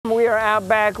are out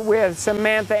back with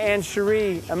Samantha and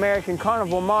Cherie, American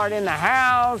Carnival Mart in the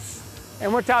house,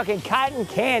 and we're talking cotton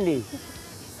candy.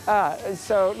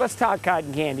 So let's talk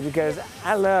cotton candy because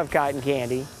I love cotton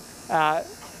candy.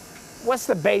 What's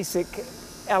the basic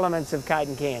elements of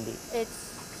cotton candy?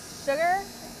 It's sugar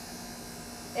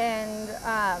and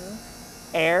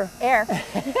Air? air.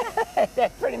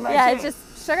 That's pretty much Yeah, it. it's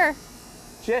just sugar.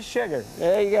 Just sugar.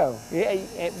 There you go.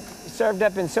 Yeah, served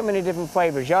up in so many different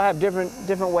flavors. Y'all have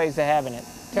different ways of having it.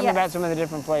 Tell me Yes. about some of the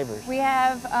different flavors. We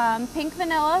have pink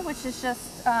vanilla, which is just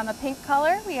a pink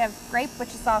color. We have grape,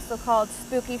 which is also called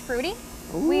spooky fruity.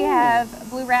 Ooh. We have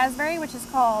blue raspberry, which is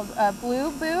called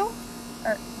blue boo,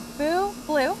 or boo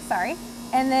blue, sorry.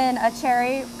 And then a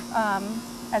cherry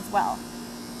as well.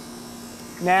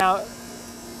 Now,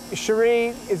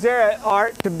 Cherie, is there an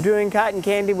art to doing cotton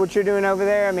candy, what you're doing over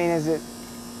there? I mean, is it?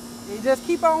 You just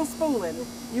keep on spooling.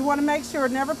 You want to make sure,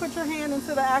 never put your hand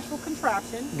into the actual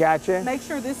contraption. Gotcha. Make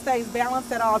sure this stays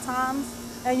balanced at all times.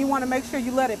 And you want to make sure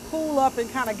you let it pool up and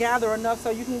kind of gather enough so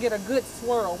you can get a good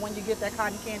swirl when you get that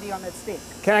cotton candy on that stick.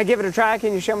 Can I give it a try?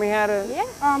 Can you show me how to?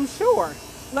 Yeah. Sure.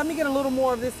 Let me get a little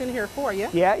more of this in here for you.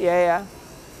 Yeah.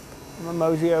 I'm gonna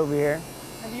mosey over here.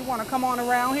 If you want to come on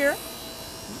around here.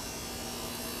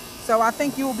 So I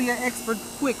think you'll be an expert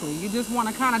quickly. You just want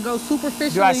to kind of go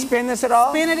superficially. Do I spin this at all?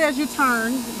 Spin it as you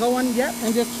turn, going, yep,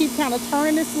 and just keep kind of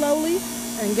turning it slowly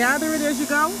and gather it as you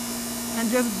go. And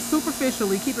just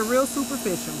superficially, keep it real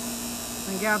superficial.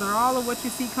 And gather all of what you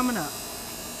see coming up.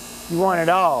 You want it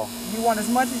all. You want as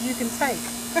much as you can take.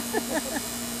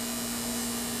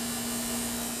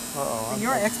 Uh-oh. And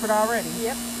you're an expert already.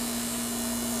 Yep.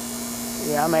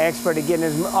 Yeah, I'm an expert at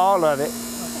getting all of it.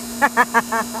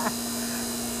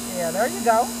 Yeah, there you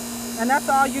go. And that's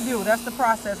all you do. That's the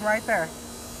process right there.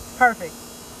 Perfect.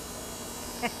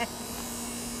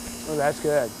 Oh, that's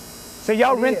good. So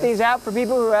y'all rent these out for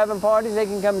people who are having parties? They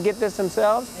can come get this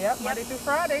themselves? Yep, Monday through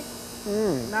Friday.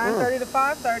 9:30 to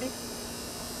 5:30.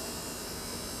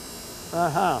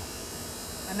 Uh-huh.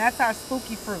 And that's our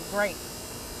spooky fruit. Great.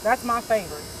 That's my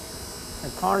favorite. A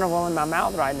carnival in my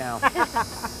mouth right now.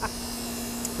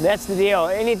 That's the deal.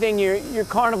 Anything your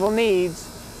carnival needs,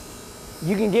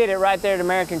 you can get it right there at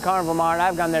American Carnival Mart.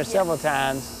 I've gone there several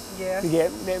times Yes. to get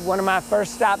one of my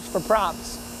first stops for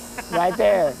props. Right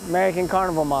there, American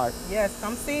Carnival Mart. Yes,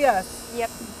 come see us. Yep.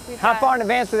 How far in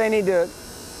advance do they need to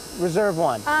reserve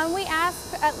one? We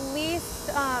ask at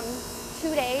least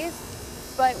 2 days,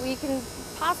 but we can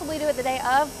possibly do it the day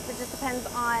of. It just depends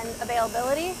on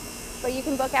availability. But you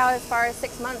can book out as far as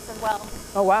 6 months as well.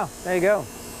 Oh, wow. There you go.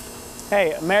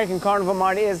 Hey, American Carnival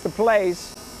Mart is the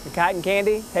place. The cotton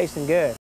candy, tasting good.